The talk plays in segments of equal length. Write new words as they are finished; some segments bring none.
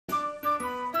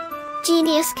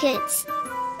Genius Kids.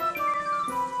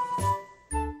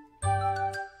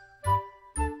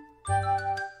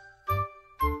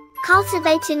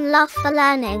 Cultivating love for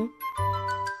learning.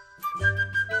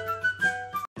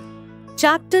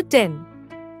 Chapter 10.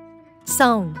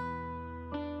 Sound.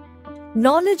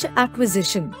 Knowledge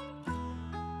acquisition.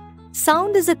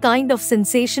 Sound is a kind of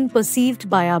sensation perceived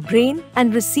by our brain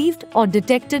and received or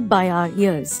detected by our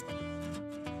ears.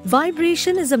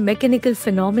 Vibration is a mechanical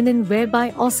phenomenon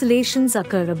whereby oscillations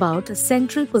occur about a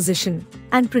central position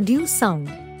and produce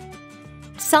sound.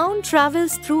 Sound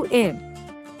travels through air.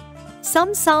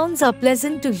 Some sounds are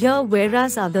pleasant to hear,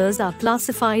 whereas others are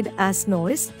classified as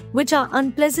noise, which are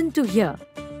unpleasant to hear.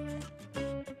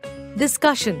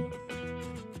 Discussion.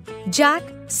 Jack,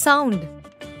 sound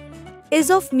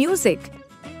is of music.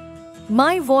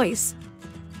 My voice.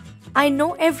 I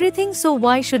know everything, so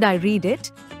why should I read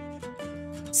it?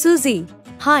 Susie,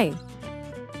 hi.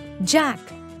 Jack.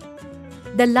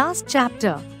 The last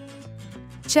chapter.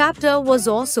 Chapter was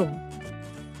awesome.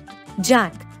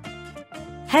 Jack.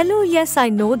 Hello, yes, I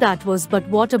know that was, but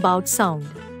what about sound?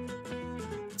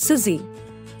 Susie.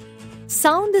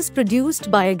 Sound is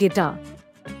produced by a guitar.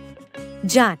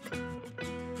 Jack.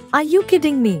 Are you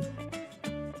kidding me?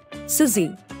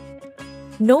 Susie.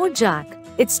 No, Jack,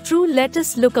 it's true. Let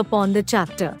us look upon the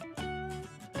chapter.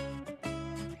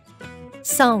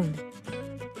 Sound.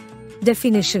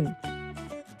 Definition.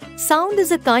 Sound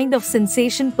is a kind of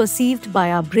sensation perceived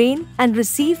by our brain and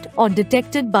received or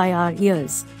detected by our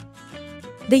ears.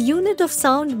 The unit of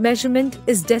sound measurement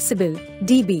is decibel,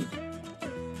 dB.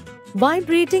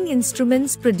 Vibrating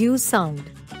instruments produce sound.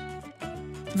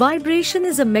 Vibration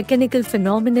is a mechanical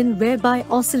phenomenon whereby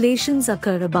oscillations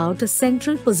occur about a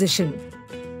central position.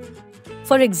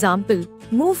 For example,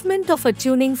 movement of a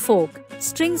tuning fork,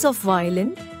 strings of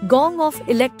violin, gong of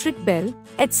electric bell,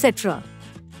 etc.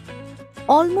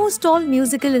 Almost all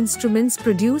musical instruments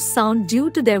produce sound due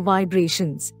to their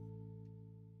vibrations.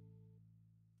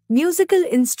 Musical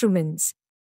instruments.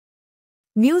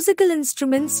 Musical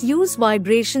instruments use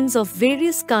vibrations of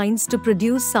various kinds to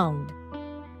produce sound.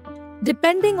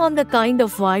 Depending on the kind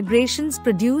of vibrations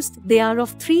produced, they are of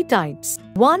three types.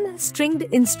 1. Stringed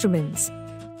instruments.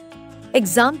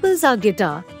 Examples are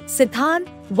guitar, sitar,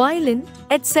 violin,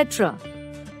 etc.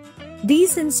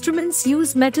 These instruments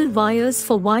use metal wires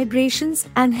for vibrations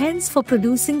and hence for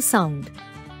producing sound.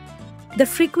 The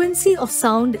frequency of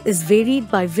sound is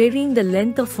varied by varying the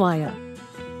length of wire.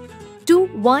 2.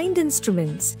 Wind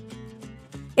instruments.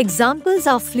 Examples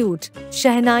are flute,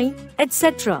 shehnai,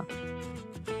 etc.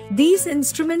 These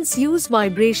instruments use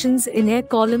vibrations in air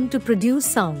column to produce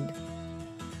sound.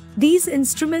 These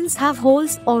instruments have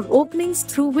holes or openings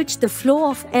through which the flow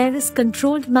of air is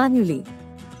controlled manually.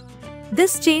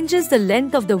 This changes the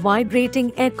length of the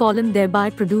vibrating air column, thereby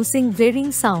producing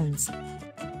varying sounds.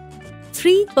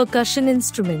 3. Percussion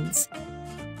instruments.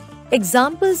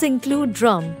 Examples include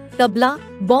drum, tabla,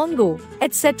 bongo,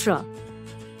 etc.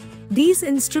 These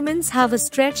instruments have a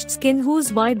stretched skin whose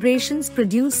vibrations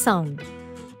produce sound.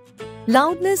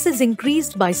 Loudness is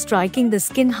increased by striking the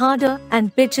skin harder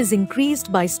and pitch is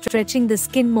increased by stretching the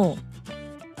skin more.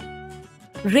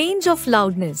 Range of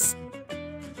loudness.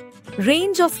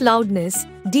 Range of loudness,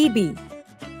 dB.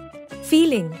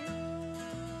 Feeling.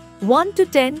 1 to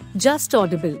 10, just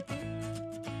audible.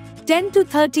 10 to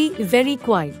 30, very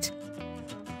quiet.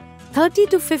 30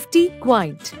 to 50,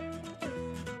 quiet.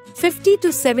 50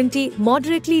 to 70,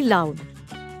 moderately loud.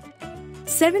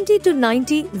 70 to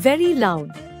 90, very loud.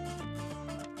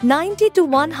 90 to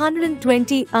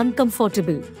 120,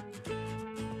 uncomfortable.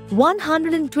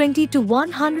 120 to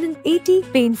 180,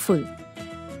 painful.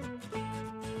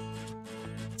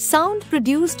 Sound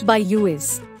produced by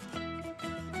US.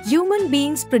 Human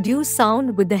beings produce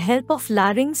sound with the help of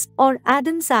larynx or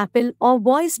Adam's apple or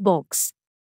voice box.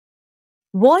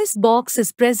 Voice box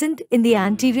is present in the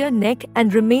anterior neck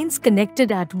and remains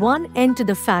connected at one end to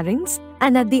the pharynx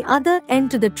and at the other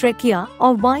end to the trachea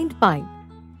or windpipe.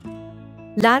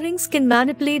 Larynx can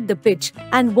manipulate the pitch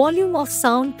and volume of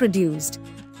sound produced.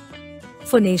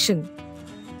 Phonation.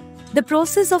 The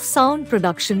process of sound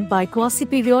production by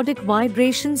quasi-periodic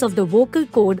vibrations of the vocal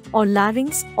cord or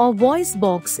larynx or voice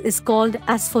box is called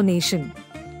as phonation.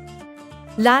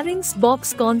 Larynx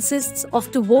box consists of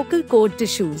two vocal cord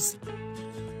tissues.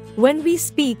 When we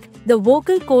speak, the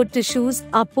vocal cord tissues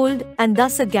are pulled and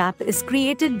thus a gap is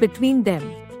created between them.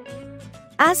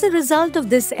 As a result of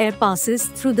this, air passes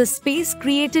through the space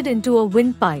created into a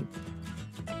windpipe.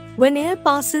 When air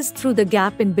passes through the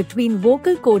gap in between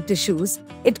vocal cord tissues,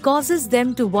 it causes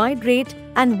them to vibrate,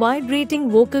 and vibrating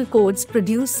vocal cords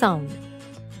produce sound.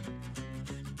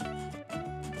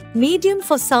 Medium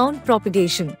for sound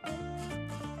propagation.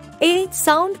 A.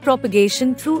 Sound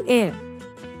propagation through air.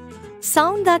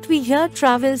 Sound that we hear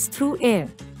travels through air.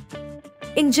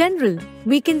 In general,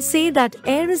 we can say that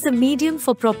air is the medium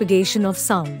for propagation of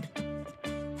sound.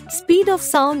 Speed of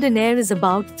sound in air is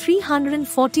about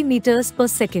 340 meters per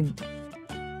second.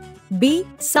 B.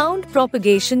 Sound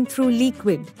propagation through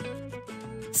liquid.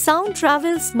 Sound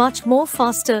travels much more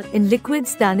faster in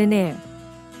liquids than in air.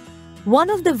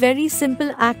 One of the very simple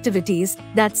activities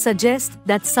that suggest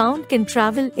that sound can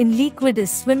travel in liquid is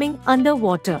swimming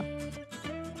underwater.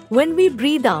 When we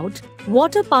breathe out,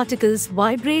 water particles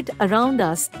vibrate around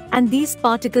us and these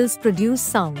particles produce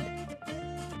sound.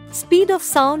 Speed of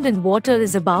sound in water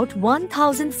is about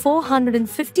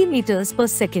 1450 meters per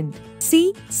second.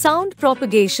 C. Sound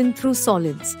propagation through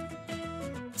solids.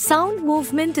 Sound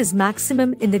movement is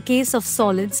maximum in the case of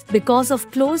solids because of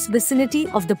close vicinity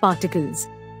of the particles.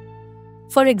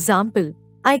 For example,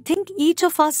 I think each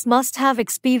of us must have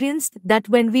experienced that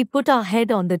when we put our head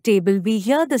on the table we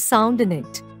hear the sound in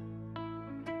it.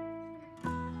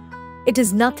 It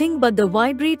is nothing but the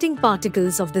vibrating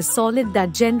particles of the solid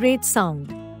that generate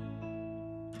sound.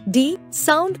 D.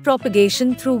 Sound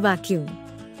propagation through vacuum.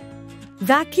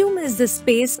 Vacuum is the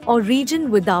space or region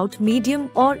without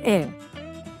medium or air.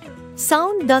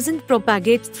 Sound doesn't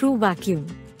propagate through vacuum.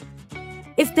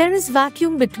 If there is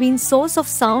vacuum between source of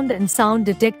sound and sound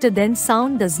detector, then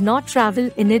sound does not travel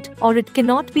in it or it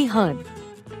cannot be heard.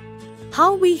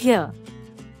 How we hear?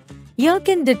 Ear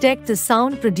can detect the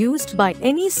sound produced by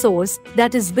any source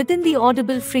that is within the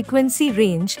audible frequency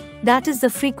range, that is the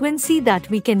frequency that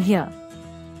we can hear.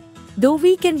 Though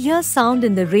we can hear sound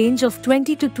in the range of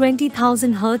 20 to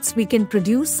 20,000 Hz, we can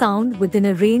produce sound within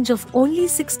a range of only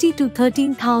 60 to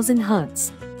 13,000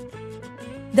 Hz.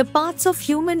 The parts of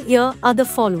human ear are the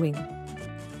following.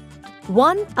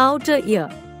 1. Outer ear.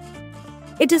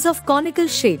 It is of conical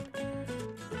shape.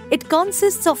 It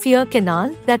consists of ear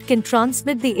canal that can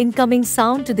transmit the incoming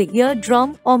sound to the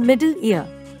eardrum or middle ear.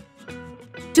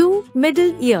 2.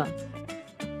 Middle ear.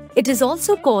 It is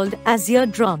also called as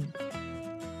eardrum.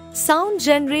 Sound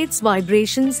generates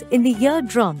vibrations in the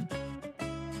eardrum.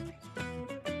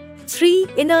 3.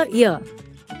 Inner ear.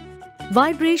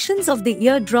 Vibrations of the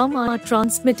eardrum are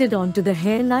transmitted onto the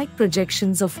hair-like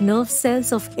projections of nerve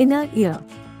cells of inner ear.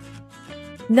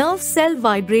 Nerve cell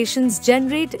vibrations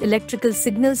generate electrical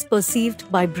signals perceived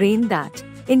by brain that,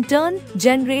 in turn,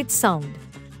 generate sound.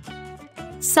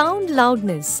 Sound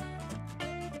loudness.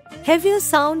 Heavier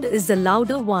sound is the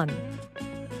louder one.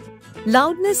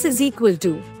 Loudness is equal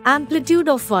to amplitude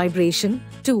of vibration,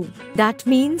 2. That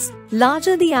means,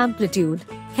 larger the amplitude,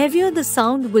 heavier the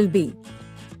sound will be.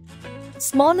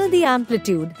 Smaller the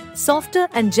amplitude, softer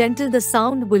and gentle the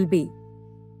sound will be.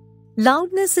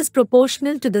 Loudness is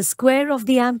proportional to the square of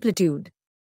the amplitude.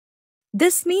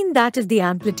 This means that if the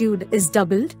amplitude is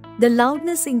doubled, the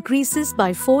loudness increases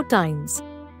by 4 times.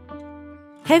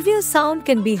 Heavier sound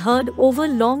can be heard over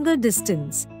longer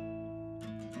distance.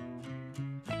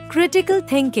 Critical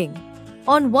thinking.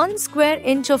 On 1 square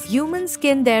inch of human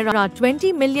skin there are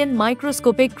 20 million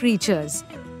microscopic creatures.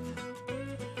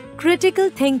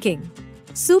 Critical thinking.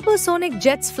 Supersonic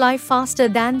jets fly faster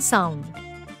than sound.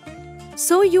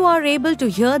 So you are able to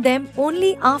hear them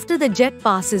only after the jet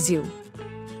passes you.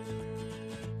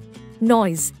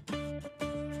 Noise.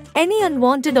 Any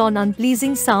unwanted or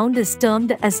unpleasing sound is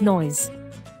termed as noise.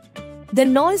 The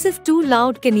noise, if too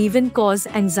loud, can even cause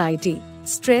anxiety,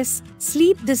 stress,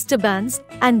 sleep disturbance,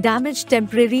 and damage,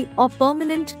 temporary or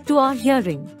permanent, to our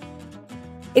hearing.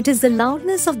 It is the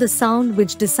loudness of the sound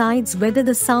which decides whether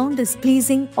the sound is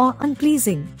pleasing or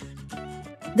unpleasing.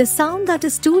 The sound that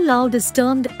is too loud is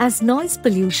termed as noise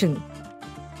pollution.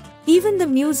 Even the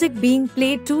music being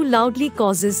played too loudly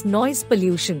causes noise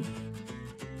pollution.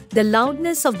 The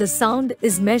loudness of the sound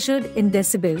is measured in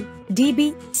decibel,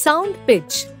 dB. Sound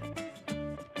pitch.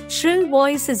 Shrill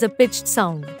voice is a pitched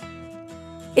sound.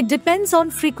 It depends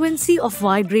on frequency of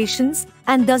vibrations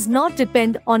and does not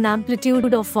depend on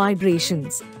amplitude of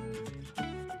vibrations.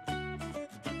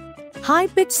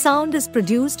 High-pitched sound is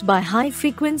produced by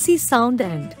high-frequency sound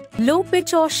and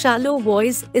low-pitch or shallow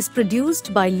voice is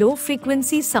produced by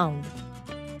low-frequency sound.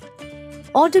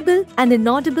 Audible and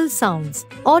inaudible sounds.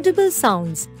 Audible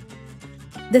sounds.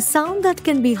 The sound that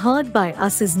can be heard by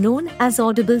us is known as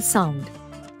audible sound.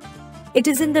 It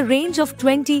is in the range of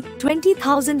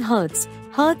 20,000 Hz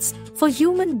for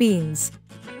human beings.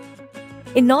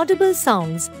 Inaudible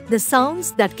sounds, the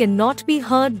sounds that cannot be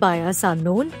heard by us, are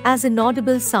known as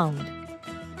inaudible sound.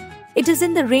 It is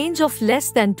in the range of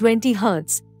less than 20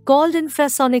 Hz, called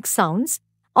infrasonic sounds,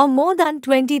 or more than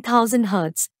 20,000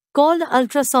 Hz, called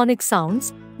ultrasonic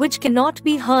sounds, which cannot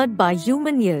be heard by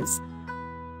human ears.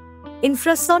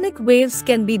 Infrasonic waves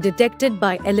can be detected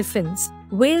by elephants,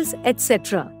 whales,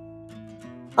 etc.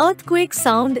 Earthquake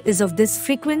sound is of this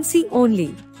frequency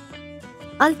only.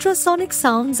 Ultrasonic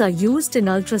sounds are used in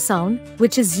ultrasound,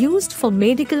 which is used for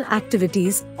medical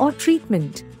activities or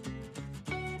treatment.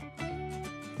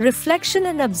 Reflection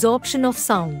and absorption of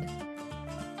sound.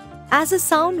 As a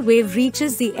sound wave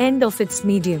reaches the end of its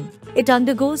medium, it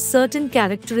undergoes certain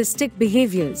characteristic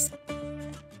behaviors.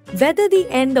 Whether the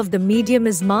end of the medium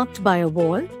is marked by a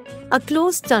wall, a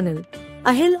closed tunnel,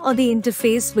 a hill, or the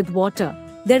interface with water,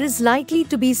 there is likely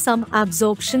to be some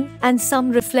absorption and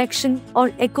some reflection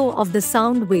or echo of the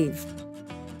sound wave.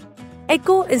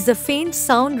 Echo is the faint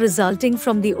sound resulting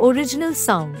from the original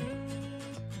sound.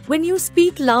 When you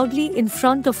speak loudly in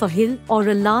front of a hill or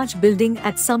a large building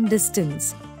at some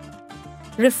distance,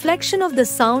 reflection of the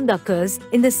sound occurs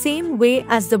in the same way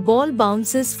as the ball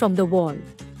bounces from the wall.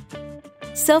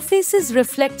 Surfaces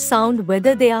reflect sound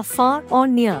whether they are far or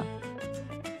near.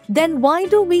 Then why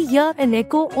do we hear an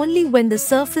echo only when the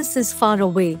surface is far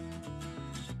away?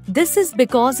 This is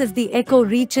because if the echo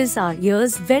reaches our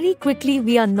ears very quickly,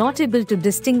 we are not able to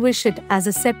distinguish it as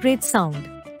a separate sound.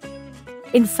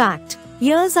 In fact,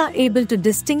 ears are able to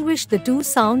distinguish the two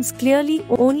sounds clearly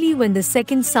only when the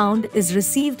second sound is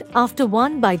received after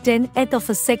 1/10th of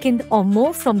a second or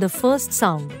more from the first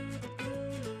sound.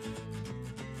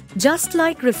 Just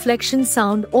like reflection,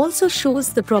 sound also shows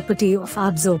the property of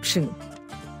absorption.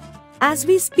 As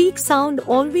we speak, sound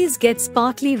always gets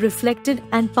partly reflected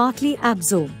and partly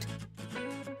absorbed.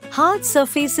 Hard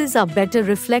surfaces are better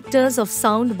reflectors of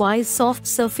sound, while soft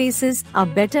surfaces are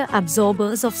better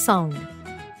absorbers of sound.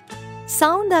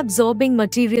 Sound-absorbing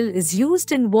material is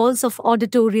used in walls of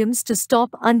auditoriums to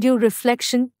stop undue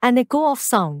reflection and echo of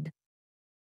sound.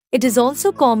 It is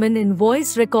also common in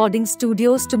voice recording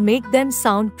studios to make them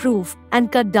soundproof and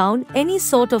cut down any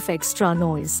sort of extra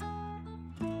noise.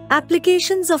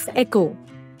 Applications of echo.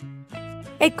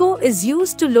 Echo is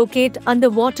used to locate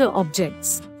underwater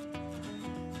objects.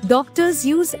 Doctors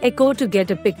use echo to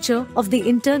get a picture of the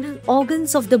internal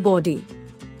organs of the body.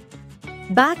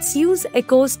 Bats use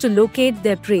echoes to locate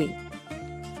their prey.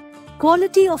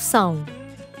 Quality of sound.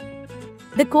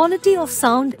 The quality of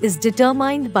sound is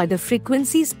determined by the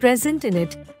frequencies present in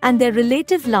it and their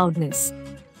relative loudness.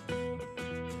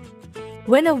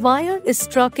 When a wire is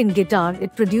struck in guitar,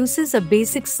 it produces a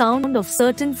basic sound of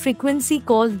certain frequency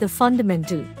called the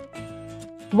fundamental,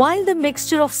 while the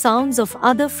mixture of sounds of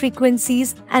other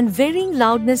frequencies and varying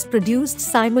loudness produced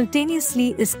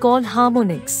simultaneously is called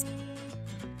harmonics.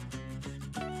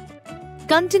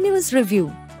 Continuous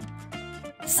review.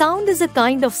 Sound is a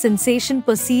kind of sensation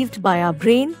perceived by our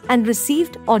brain and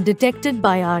received or detected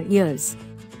by our ears.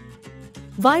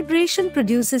 Vibration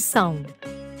produces sound.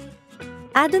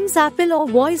 Adam's apple or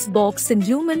voice box in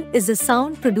human is a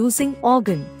sound-producing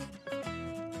organ.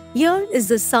 Ear is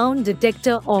the sound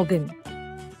detector organ.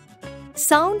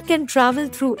 Sound can travel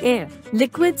through air,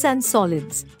 liquids and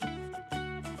solids.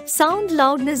 Sound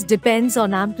loudness depends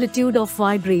on amplitude of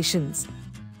vibrations.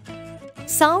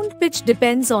 Sound pitch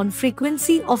depends on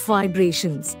frequency of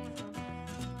vibrations.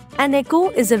 An echo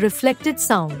is a reflected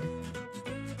sound.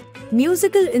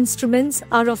 Musical instruments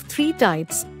are of three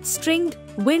types: stringed,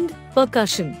 wind,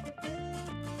 percussion.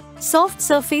 Soft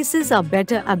surfaces are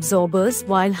better absorbers,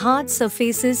 while hard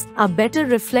surfaces are better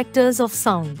reflectors of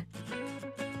sound.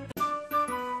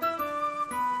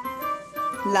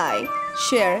 Like,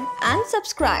 share and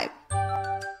subscribe.